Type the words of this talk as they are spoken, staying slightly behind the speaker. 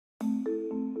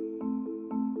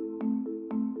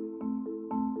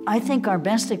I think our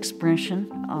best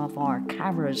expression of our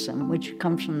charism, which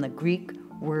comes from the Greek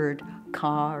word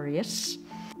charis,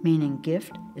 meaning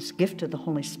gift, is gift of the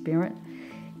Holy Spirit,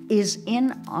 is in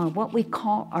what we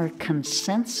call our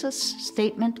consensus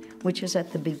statement, which is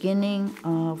at the beginning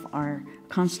of our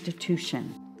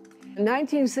Constitution. In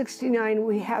 1969,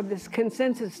 we have this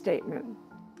consensus statement,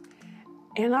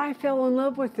 and I fell in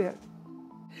love with it,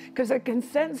 because the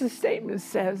consensus statement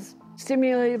says,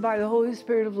 stimulated by the Holy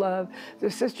Spirit of love,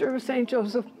 the Sister of St.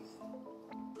 Joseph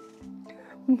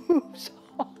moves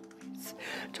always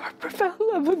to our profound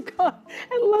love of God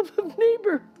and love of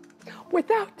neighbor,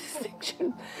 without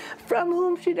distinction, from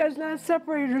whom she does not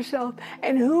separate herself,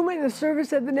 and whom in the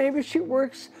service of the neighbor she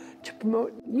works to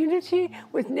promote unity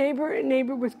with neighbor and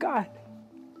neighbor with God.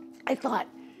 I thought,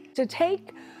 to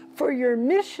take for your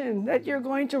mission that you're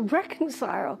going to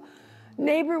reconcile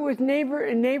neighbor with neighbor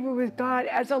and neighbor with God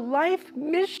as a life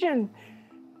mission.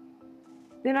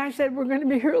 Then I said, we're going to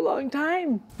be here a long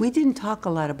time. We didn't talk a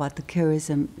lot about the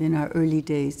charism in our early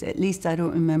days. At least I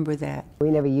don't remember that. We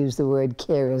never used the word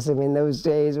charism in those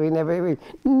days. We never even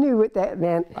knew what that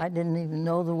meant. I didn't even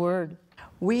know the word.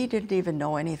 We didn't even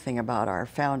know anything about our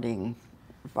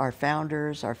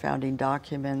founders, our founding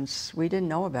documents. We didn't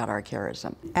know about our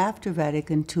charism. After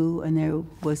Vatican II, and there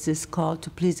was this call to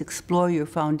please explore your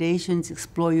foundations,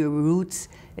 explore your roots,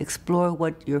 explore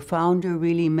what your founder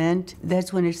really meant.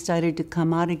 That's when it started to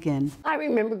come out again. I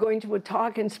remember going to a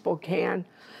talk in Spokane,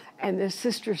 and the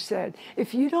sister said,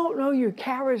 if you don't know your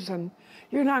charism,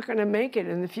 you're not going to make it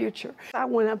in the future. I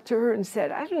went up to her and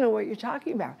said, I don't know what you're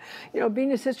talking about. You know,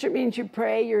 being a sister means you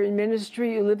pray, you're in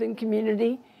ministry, you live in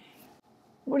community.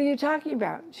 What are you talking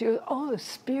about? She goes, oh, the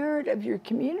spirit of your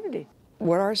community.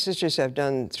 What our sisters have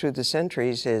done through the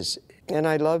centuries is, and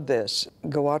I love this,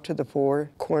 go out to the four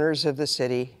corners of the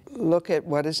city, look at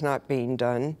what is not being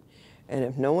done, and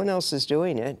if no one else is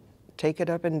doing it, take it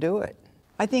up and do it.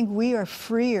 I think we are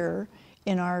freer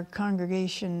in our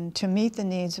congregation to meet the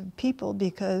needs of people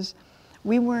because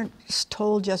we weren't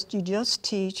told you just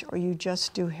teach, or you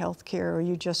just do healthcare, or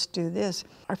you just do this.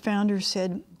 Our founders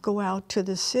said, go out to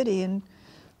the city and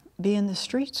be in the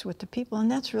streets with the people, and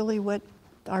that's really what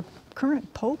our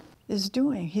current Pope is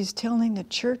doing. He's telling the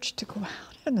church to go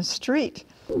out in the street.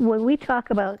 When we talk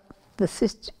about the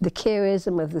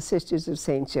charism of the Sisters of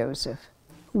St. Joseph,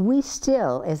 we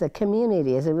still, as a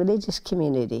community, as a religious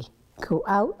community, go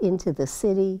out into the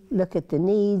city, look at the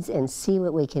needs, and see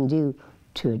what we can do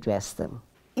to address them.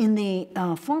 In the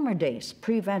former days,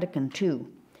 pre-Vatican II,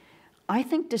 I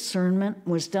think discernment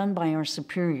was done by our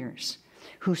superiors,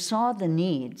 who saw the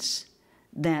needs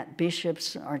that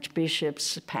bishops,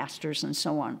 archbishops, pastors, and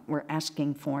so on were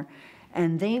asking for,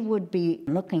 and they would be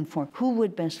looking for who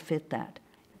would best fit that.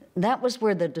 That was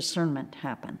where the discernment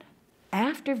happened.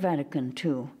 After Vatican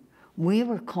II, we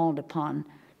were called upon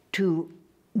to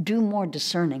do more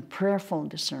discerning, prayerful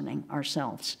discerning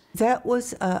ourselves. That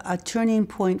was a turning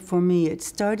point for me. It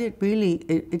started really,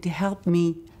 it helped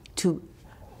me to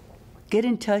get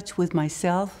in touch with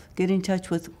myself, get in touch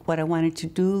with what I wanted to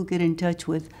do, get in touch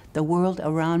with the world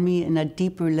around me in a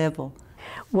deeper level.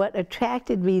 What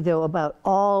attracted me, though, about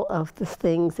all of the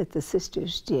things that the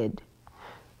sisters did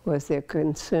was their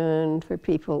concern for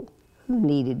people who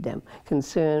needed them,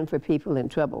 concern for people in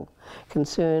trouble,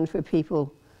 concern for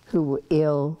people who were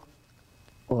ill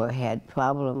or had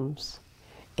problems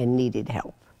and needed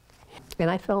help.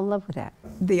 And I fell in love with that.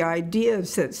 The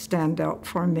ideas that stand out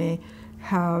for me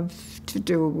have to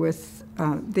do with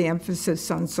the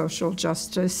emphasis on social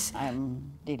justice.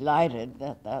 I'm delighted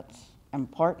that that's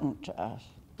important to us.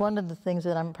 One of the things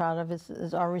that I'm proud of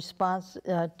is our response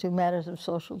to matters of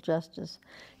social justice,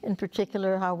 in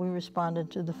particular how we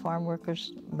responded to the farm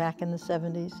workers back in the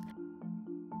 70s.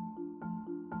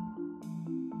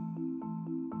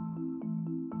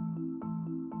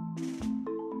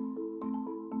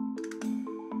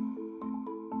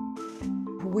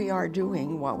 We are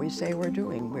doing what we say we're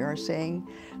doing. We are saying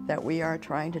that we are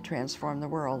trying to transform the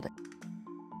world.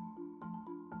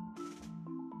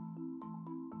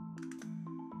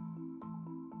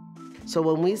 So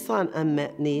when we saw an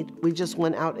unmet need, we just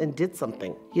went out and did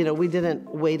something. You know, we didn't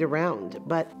wait around.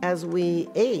 But as we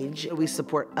age, we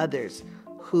support others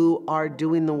who are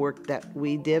doing the work that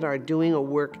we did, are doing a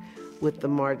work with the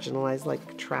marginalized,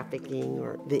 like trafficking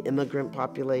or the immigrant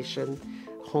population,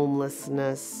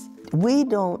 homelessness. We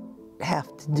don't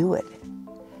have to do it.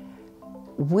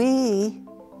 We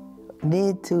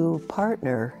need to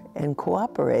partner and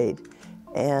cooperate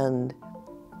and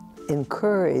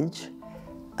encourage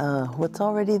what's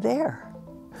already there.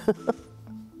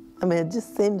 I mean, it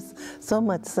just seems so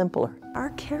much simpler.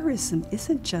 Our charism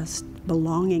isn't just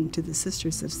belonging to the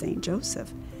Sisters of St.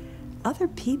 Joseph. Other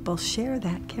people share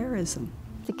that charism.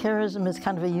 The charism is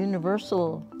kind of a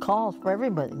universal call for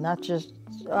everybody, not just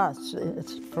us.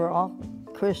 It's for all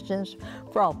Christians,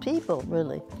 for all people,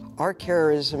 really. Our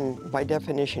charism, by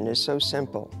definition, is so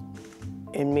simple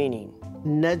in meaning.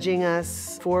 Nudging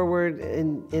us forward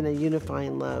in a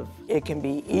unifying love. It can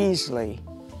be easily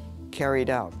carried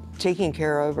out. Taking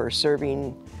care of or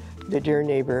serving the dear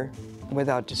neighbor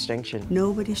without distinction.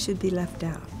 Nobody should be left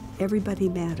out. Everybody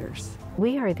matters.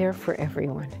 We are there for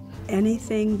everyone.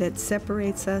 Anything that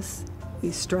separates us,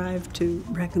 we strive to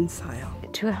reconcile.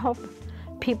 To help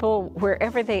people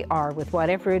wherever they are with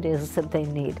whatever it is that they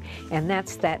need. And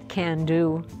that's that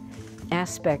can-do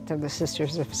aspect of the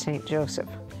Sisters of St. Joseph.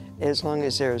 As long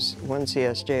as there's one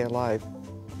CSJ alive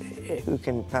who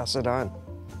can pass it on,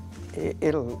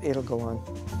 it'll go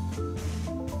on.